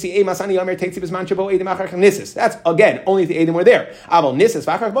again only if the Edom were there.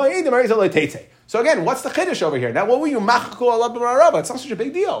 So again, what's the chiddush over here? Now, what were you machakul alav b'marav? It's not such a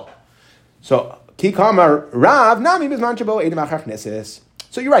big deal. So kikamar Rav nami b'zman shebo Edom achar nisis.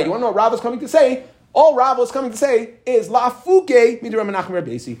 So you're right. You want to know what Rav was coming to say? All Rav was coming to say is lafuke midra Menachem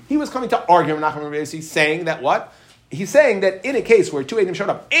Rabbi Yossi. He was coming to argue Menachem Rabbi Yossi, saying that what? He's saying that in a case where 2 Edom showed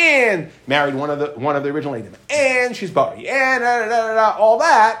up and married one of the original Edom, and she's bari, and all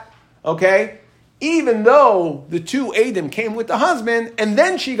that, okay, even though the 2 Edom came with the husband, and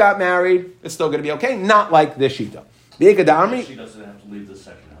then she got married, it's still going to be okay, not like this Shita. She doesn't have to leave the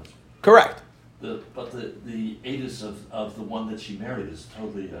second husband. Correct. But the Edis of the one that she married is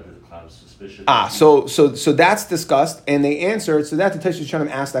totally under the cloud of suspicion. So that's discussed, and they answered, so that's the Teshuvah Shalom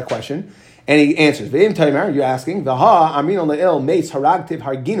asked that question. And he answers, V'im Taimar, you're asking, V'ha, Amin le'il, Meis, Haragtiv,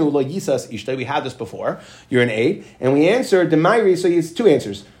 Harginu, lo Yisas, Ishta. We had this before. You're an 8. And we answered, Demairi, so he has 2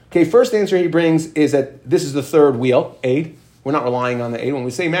 answers. Okay, first answer he brings is that this is the 3rd wheel, 8. We're not relying on the 8. When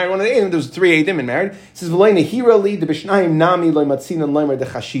we say married one of the 8, there's 3 Eidim and married. It says, V'lei nehira li, de b'shnayim nami, lo matzinan leimer de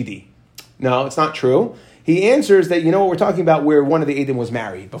chashidi. No, it's not true. He answers that, you know what we're talking about, where one of the Eidim was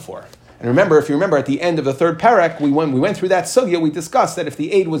married before. And remember, if you remember, at the end of the 3rd parak, when we went through that sugya, we discussed that if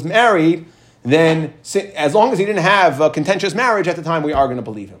the aid was married, then as long as he didn't have a contentious marriage at the time, we are going to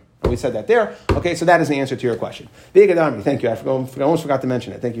believe him. And we said that there. Okay, so that is the answer to your question. Vigad thank you. I almost forgot to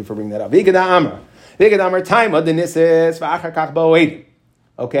mention it. Thank you for bringing that up. Vigad Amr, time of the nisis v'achar bo edim.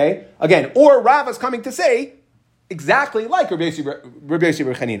 Okay, again, or Rav is coming to say exactly like Rabbi Yossi Bar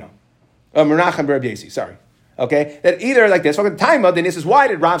Chanina, Menachem Rabbi Yossi. Sorry. Okay, that either like this, the time of the nisis. Why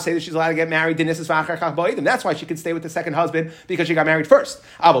did Rav say that she's allowed to get married? The nisis v'achar kach bo edim. That's why she could stay with the second husband, because she got married first.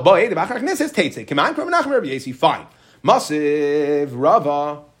 Avo bo edim v'achar nisis teitze. Command from Menachem Rabbi Yossi. Fine. Masiv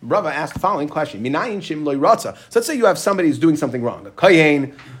Rava asked the following question: Minayin shim loy ratza. So let's say you have somebody who's doing something wrong, a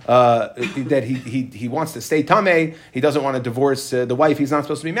kayin, that he wants to stay tamei. He doesn't want to divorce the wife he's not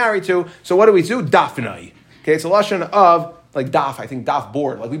supposed to be married to. So what do we do? Dafnai. Okay, it's a lashon of like daf. I think daf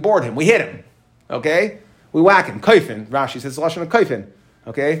board. Like we board him, we hit him. Okay. We whack him. Kaifin. Rashi says lashon of kaifin.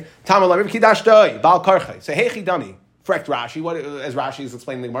 Okay. Tamal kidash doi bal karchay. Say hey chidami. Correct Rashi. What as Rashi is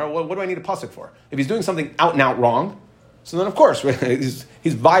explaining the Gemara? What do I need a pasuk for? If he's doing something out and out wrong, so then of course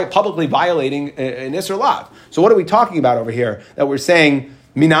he's publicly violating an Isser Lav. So what are we talking about over here? That we're saying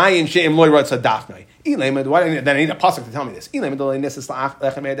minayin she'im loy ratza dafnai. Then I need a pasuk to tell me this.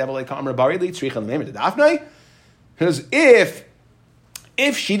 Because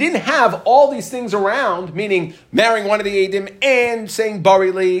if she didn't have all these things around, meaning marrying one of the Eidim and saying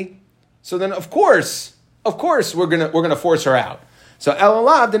barili, so then of course we're gonna force her out. So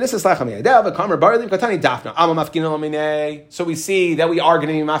so we see that we are going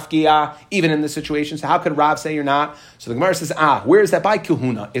to be mafkia even in this situation. So how could Rav say you're not? So the Gemara says, where is that by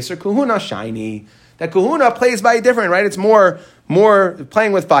kuhuna? Isser kuhuna shiny. That kuhuna plays by different, right? It's more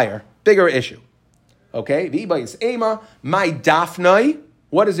playing with fire, bigger issue. Okay, my dafnai.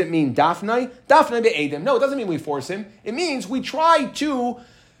 What does it mean, dafnai? Dafnai be'edim. No, it doesn't mean we force him. It means we try to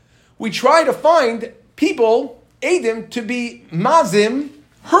find people, Edim, to be mazim,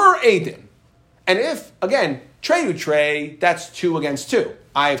 her Edim. And if, again, trey to trey, that's 2 against 2.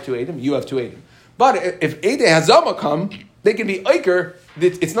 I have 2 Edim, you have 2 Edim. But if Eidei Hazama come, they can be Iker,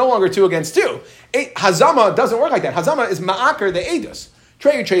 it's no longer 2 against 2. Hazama doesn't work like that. Hazama is ma'akar the Eidus.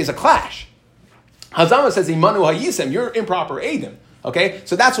 Trey to trey is a clash. Hazama says, Imanu ha'yisem, you're improper Edim. Okay,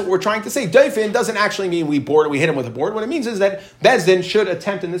 so that's what we're trying to say. Doifin doesn't actually mean we hit him with a board. What it means is that Bezdin should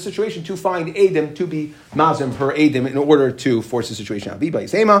attempt in this situation to find Edim to be mazim per Edim in order to force the situation out.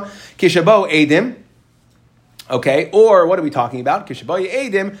 Kishabо Edim. Okay, or what are we talking about? Kishaboy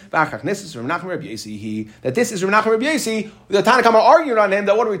Edim, that this is Rav Nachman Rabbi Yesi. The Tanakhama argued on him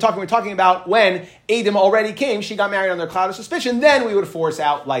that what are we talking? We're talking about when Edim already came, she got married under a cloud of suspicion, then we would force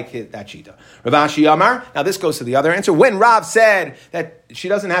out like that Shita. Rav Ashi Amar, now this goes to the other answer. When Rav said that she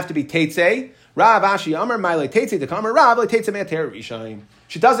doesn't have to be Teitzei, Rav Ashi Amar, Maile Teitzei, the Kamar Rav, Teitzei Me'ater Rishayim.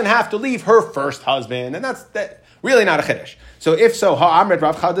 She doesn't have to leave her first husband, and that's really not a chiddush. So if so, ha'amret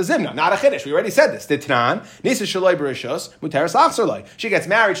Rav Chada Zimna, not a chiddush. We already said this. Ditnan nisa shaloi berishos muteres lachzorloi. She gets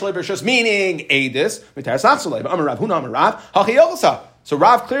married shaloi berishos, meaning edis muteres lachzorloi. But Amar Rav Huna Amar Rav hachi yolsa. So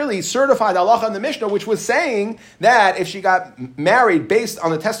Rav clearly certified halacha in the Mishnah, which was saying that if she got married based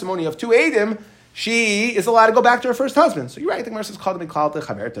on the testimony of 2 edim, she is allowed to go back to her first husband. So you're right. The Gemara says called me Klalta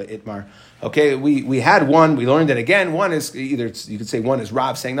Chaverta Itmar. Okay, we had one. We learned it again. One is either you could say one is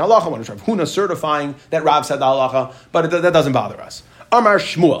Rav saying the halacha, one is Rav Huna certifying that Rav said the halacha, but that doesn't bother us. Amar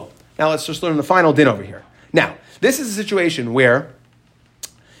Shmuel. Now let's just learn the final din over here. Now this is a situation where,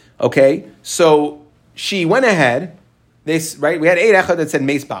 okay, so she went ahead. We had 8 echad that said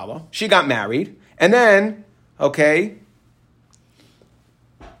Meis Bala. She got married, and then okay.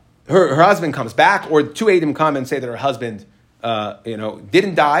 Her husband comes back, or 2 edim come and say that her husband,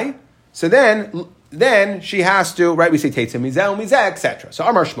 didn't die. So then she has to, right? We say Teitzah Mizeh Mizeh, etc. So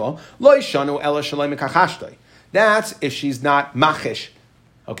Amar Shmuel Lo Yishanu Ela Shalei Mikachashtoi. That's if she's not machish.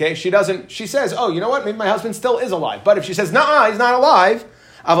 Okay, she doesn't. She says, "Oh, you know what? Maybe my husband still is alive." But if she says, "Nah, he's not alive,"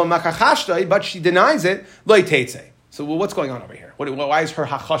 Aval Makachashtoi, but she denies it, Lo Teitzeh. So what's going on over here? Why is her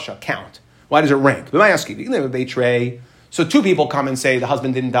hachasha count? Why does it rank? So 2 people come and say the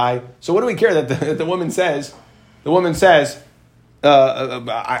husband didn't die. So what do we care that the woman says? The woman says,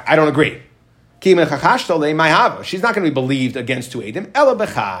 I don't agree. She's not going to be believed against 2 edim. Ela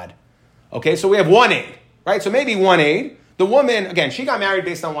bechad. Okay, so we have 1 aid, right? So maybe 1 aid. The woman, again, she got married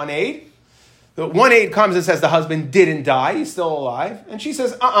based on 1 aid. The 1 aid comes and says the husband didn't die. He's still alive. And she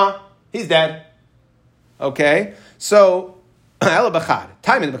says, he's dead. Okay, so it's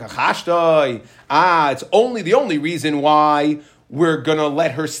only the only reason why we're gonna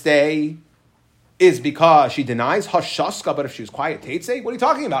let her stay is because she denies hashaska. But if she was quiet, Teitzei, what are you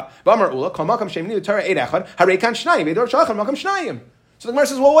talking about? So the Gemara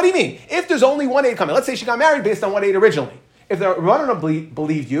says, well, what do you mean? If there's only 1 aid coming, let's say she got married based on 1 aid originally. If the Rabbanan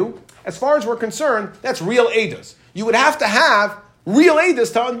believed you, as far as we're concerned, that's real aidas. You would have to have real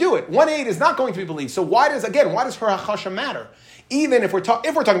aidas to undo it. 1 aid is not going to be believed. So why does her hachasha matter? Even if we're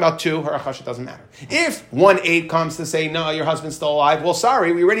talking about 2, her hachasha doesn't matter. If 1 aid comes to say, no, your husband's still alive, well,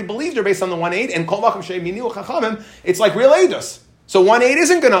 sorry, we already believed her based on the 1 aid, and kol makom she'minu chachamim, it's like real aidas. So 1 aid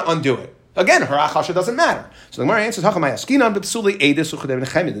isn't going to undo it. Again, her hachasha doesn't matter. So the Gemara answers, we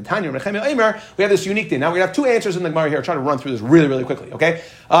have this unique thing. Now we have 2 answers in the Gemara here. I'm trying to run through this really, really quickly, okay?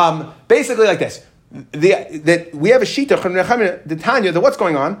 Basically like this. That we have a shita the Tanya that what's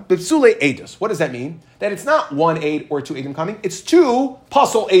going on? Bipsule edus. What does that mean? That it's not 1 aid or 2 edim coming. It's 2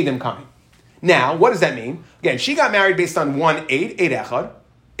 pasul edim coming. Now, what does that mean? Again, she got married based on 1 aid echad.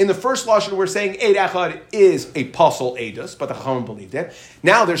 In the first lashon, we're saying aid echad is a pasul edus, but the Chachamim believed it.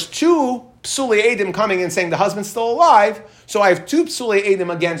 Now there's 2 psule edim coming and saying the husband's still alive. So I have 2 psule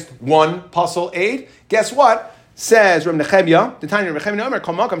edim against 1 pasul aid. Guess what? Says Rav Nechemia, the Tanya Rav Nechemia,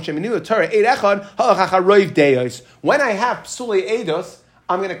 Kol Makom Sheminu Torah Eid Echad Halachacha Roiv Deos. When I have psule eidos,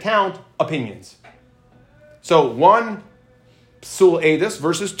 I'm going to count opinions. So 1 psul edus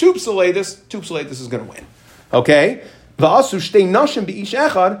versus two psul edus is going to win. Okay? So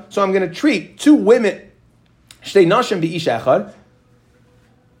I'm going to treat two women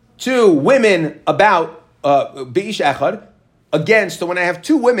about b'ish echad against. So when I have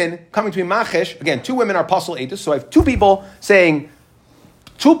two women coming to me machesh, again, two women are pasul edus. So I have two people saying,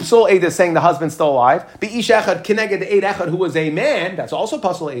 two psul edus saying the husband's still alive. B'ish echad kineged the eid echad who was a man. That's also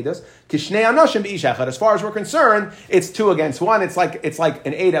pasul edus. Kishnei anashim b'ish echad. As far as we're concerned, it's two against one. It's like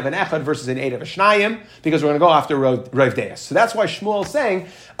an eid of an echad versus an eid of a shnayim because we're going to go after Rav Deis. So that's why Shmuel is saying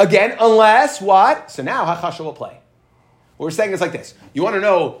again, unless what? So now hachasha will play. What we're saying is like this. You want to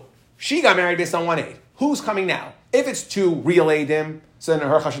know, she got married based on one aid. Who's coming now? If it's two real aidim, so then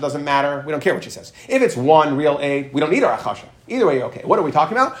her chasha doesn't matter. We don't care what she says. If it's one real aid, we don't need our chasha. Either way, okay. What are we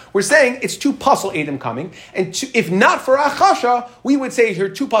talking about? We're saying it's two pasul aidim coming, and if not for achasha, we would say here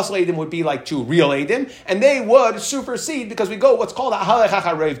two pasul aidim would be like two real aidim, and they would supersede because we go what's called a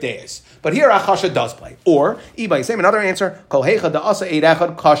halechacha reiv deis. But here achasha does play. Or ibay, same another answer. Kol hecha da asa eid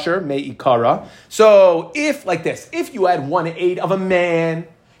echad kasher me ikara. So if like this, if you had one aid of a man.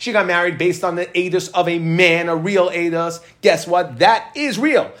 She got married based on the edus of a man, a real edus. Guess what? That is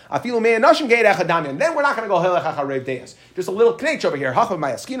real. And then we're not going to go helechacha reiv deis. Just a little knech over here. Hachav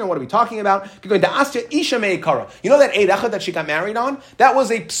mayaskina. What are we talking about? You're going to asya isha meikara. You know that eid echad that she got married on? That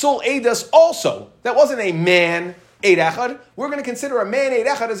was a psul edus also. That wasn't a man eid echad. We're going to consider a man eid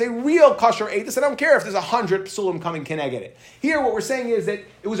echad as a real kosher edus. I don't care if there's 100 psulim coming keneged it. Here, what we're saying is that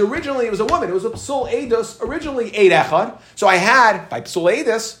it was a woman. It was a psul edus, originally eid echad. So I had by psul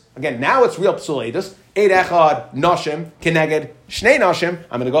edus. Again, now it's real psul edus. Eid echad noshim keneged shnei noshim.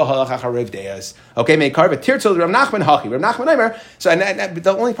 I'm going to go halachacha reiv deis. Okay, may carve it. Tirtzil Rav Nachman hachi. Rav Nachman Eimer. So and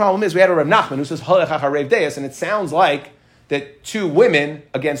the only problem is we had a Rav Nachman who says halachacha reiv deis, and it sounds like that two women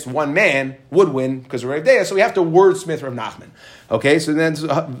against one man would win because of reiv deis. So we have to wordsmith Rav Nachman. Okay, so then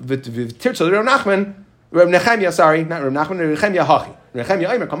Tirtzil Rav Nachman. Rav Nechemia, sorry, not Rav Nachman, Rav Nechemia hachi. Rav Nechemia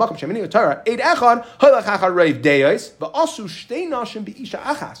Eimer kamakom shemini utara eid echad halachacha reiv deis va'asu shtei nashim be'isha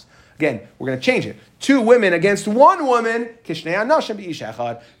achas. Again, we're going to change it. Two women against one woman, kishnei anashim be'isha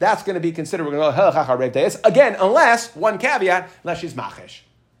echad. That's going to be considered. We're going to go halachacha reiv deis again, unless one caveat, unless she's machesh.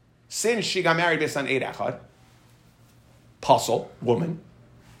 Since she got married based on eid echad, pasul woman.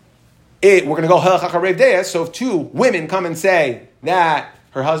 We're going to go halachacha reiv deis. So if two women come and say that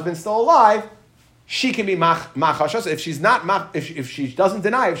her husband's still alive, she can be machashas. If she's not, if she doesn't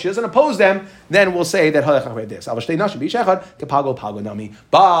deny, if she doesn't oppose them, then we'll say that halachacha reiv deis.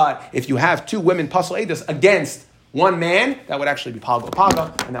 But if you have two women pasul edus against one man, that would actually be pago,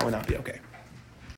 and that would not be okay.